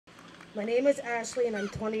My name is Ashley and I'm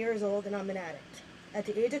 20 years old and I'm an addict. At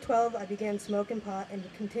the age of 12, I began smoking pot and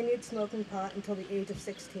continued smoking pot until the age of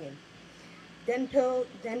 16. Then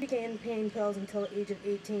began pain pills until the age of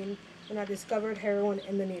 18 when I discovered heroin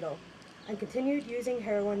and the needle. I continued using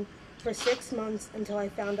heroin for 6 months until I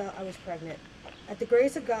found out I was pregnant. At the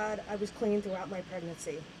grace of God, I was clean throughout my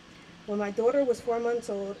pregnancy. When my daughter was 4 months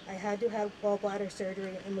old, I had to have gallbladder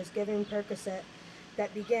surgery and was given Percocet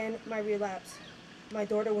that began my relapse. My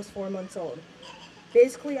daughter was 4 months old.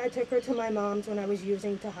 Basically, I took her to my mom's when I was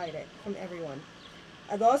using to hide it from everyone.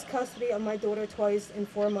 I lost custody of my daughter twice in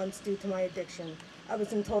 4 months due to my addiction. I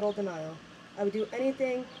was in total denial. I would do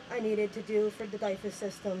anything I needed to do for the DIFUS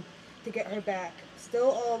system to get her back,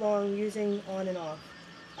 still all along using on and off.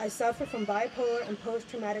 I suffer from bipolar and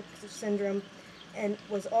post-traumatic syndrome and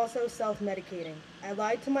was also self-medicating. I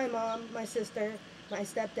lied to my mom, my sister, my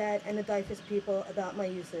stepdad, and the DIFUS people about my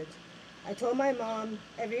usage. I told my mom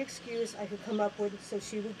every excuse I could come up with so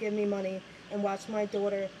she would give me money and watch my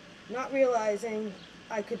daughter, not realizing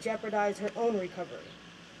I could jeopardize her own recovery.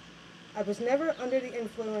 I was never under the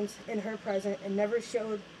influence in her presence and never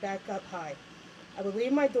showed back up high. I would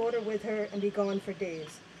leave my daughter with her and be gone for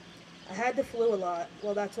days. I had the flu a lot.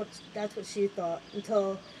 Well, that's what she thought,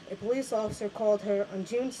 until a police officer called her on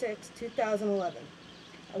June 6, 2011.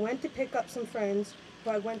 I went to pick up some friends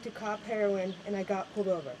who I went to cop heroin and I got pulled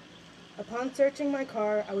over. Upon searching my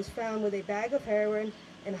car, I was found with a bag of heroin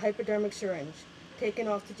and a hypodermic syringe, taken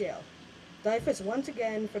off to jail. DIFUS once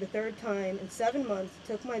again, for the third time in 7 months,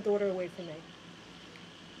 took my daughter away from me.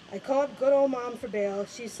 I called good old mom for bail.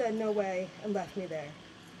 She said no way and left me there.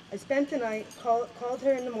 I spent the night, called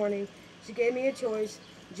her in the morning. She gave me a choice,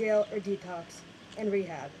 jail or detox, and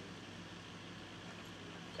rehab,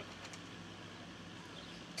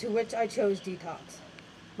 to which I chose detox.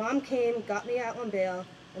 Mom came, got me out on bail,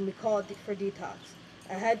 and we called for detox.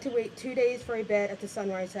 I had to wait 2 days for a bed at the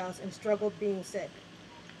Sunrise House and struggled being sick.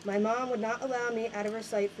 My mom would not allow me out of her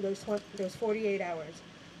sight for those 48 hours.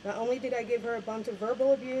 Not only did I give her a bunch of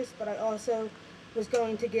verbal abuse, but I also was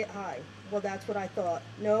going to get high. Well, that's what I thought.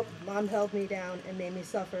 Nope, mom held me down and made me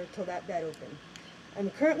suffer till that bed opened. I'm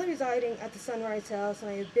currently residing at the Sunrise House, and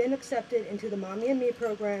I have been accepted into the Mommy and Me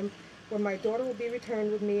program, where my daughter will be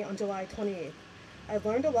returned with me on July 28th. I've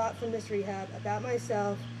learned a lot from this rehab about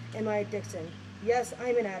myself and my addiction. Yes,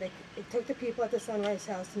 I'm an addict. It took the people at the Sunrise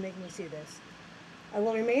House to make me see this. I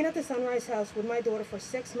will remain at the Sunrise House with my daughter for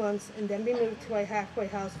 6 months and then be moved to a halfway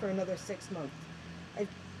house for another 6 months. I've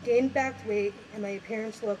gained back weight and my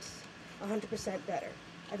appearance looks 100% better.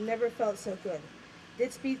 I've never felt so good.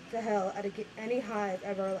 Did beat the hell out of any high I've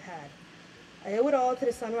ever had. I owe it all to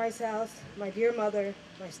the Sunrise House, my dear mother,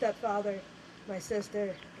 my stepfather, my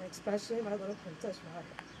sister, and especially my little princess Ryder.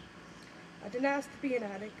 I didn't ask to be an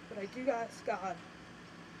addict, but I do ask God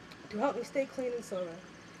to help me stay clean and sober.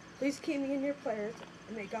 Please keep me in your prayers,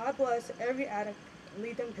 and may God bless every addict and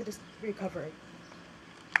lead them to this recovery.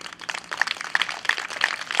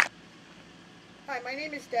 Hi, my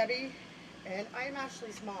name is Debbie, and I am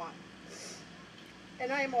Ashley's mom,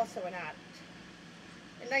 and I am also an addict.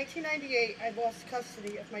 In 1998, I lost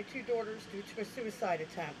custody of my two daughters due to a suicide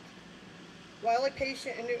attempt. While a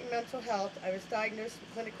patient in Newton Mental Health, I was diagnosed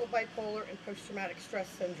with clinical bipolar and post-traumatic stress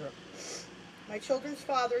syndrome. My children's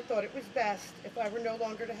father thought it was best if I were no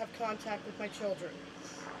longer to have contact with my children.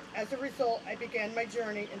 As a result, I began my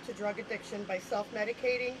journey into drug addiction by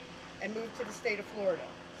self-medicating and moved to the state of Florida.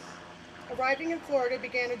 Arriving in Florida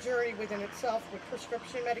began a journey within itself with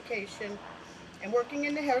prescription medication, and working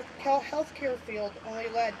in the healthcare field only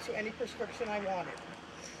led to any prescription I wanted.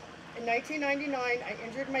 In 1999, I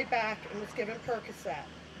injured my back and was given Percocet.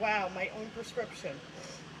 Wow, my own prescription.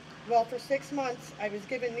 Well, for 6 months, I was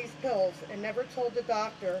given these pills and never told the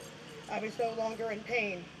doctor I was no longer in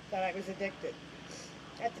pain, that I was addicted.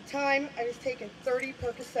 At the time, I was taking 30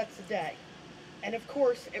 Percocets a day, and of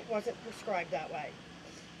course, it wasn't prescribed that way.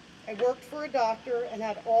 I worked for a doctor and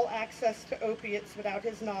had all access to opiates without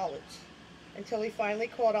his knowledge, until he finally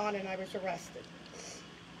caught on and I was arrested.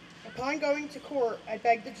 Upon going to court, I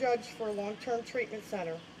begged the judge for a long-term treatment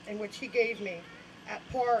center, in which he gave me, at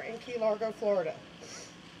PAR in Key Largo, Florida.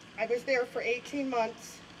 I was there for 18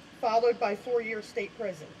 months, followed by 4-year state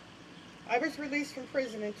prison. I was released from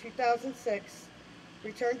prison in 2006,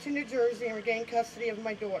 returned to New Jersey, and regained custody of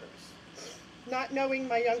my daughters, not knowing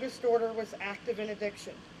my youngest daughter was active in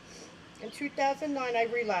addiction. In 2009, I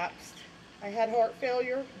relapsed. I had heart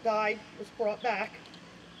failure, died, was brought back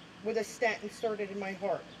with a stent inserted in my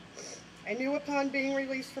heart. I knew upon being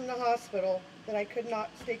released from the hospital that I could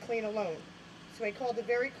not stay clean alone, so I called a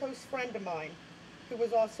very close friend of mine who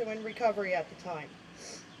was also in recovery at the time.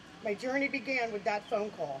 My journey began with that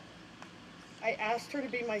phone call. I asked her to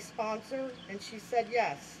be my sponsor, and she said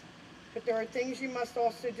yes. But there are things you must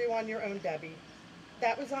also do on your own, Debbie.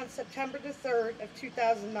 That was on September the 3rd of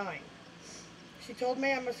 2009. She told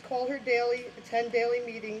me I must call her daily, attend daily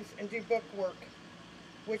meetings, and do book work,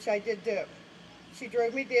 which I did do. She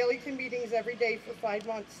drove me daily to meetings every day for 5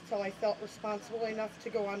 months till I felt responsible enough to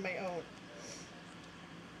go on my own.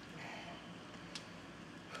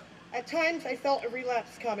 At times, I felt a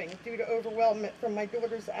relapse coming due to overwhelmment from my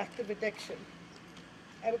daughter's active addiction.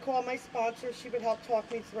 I would call my sponsor. She would help talk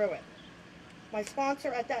me through it. My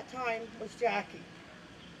sponsor at that time was Jackie.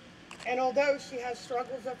 And although she has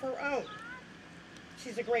struggles of her own,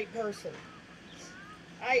 she's a great person.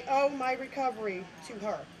 I owe my recovery to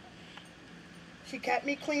her. She kept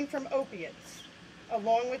me clean from opiates,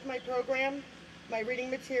 along with my program, my reading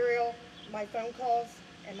material, my phone calls,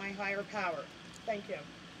 and my higher power. Thank you.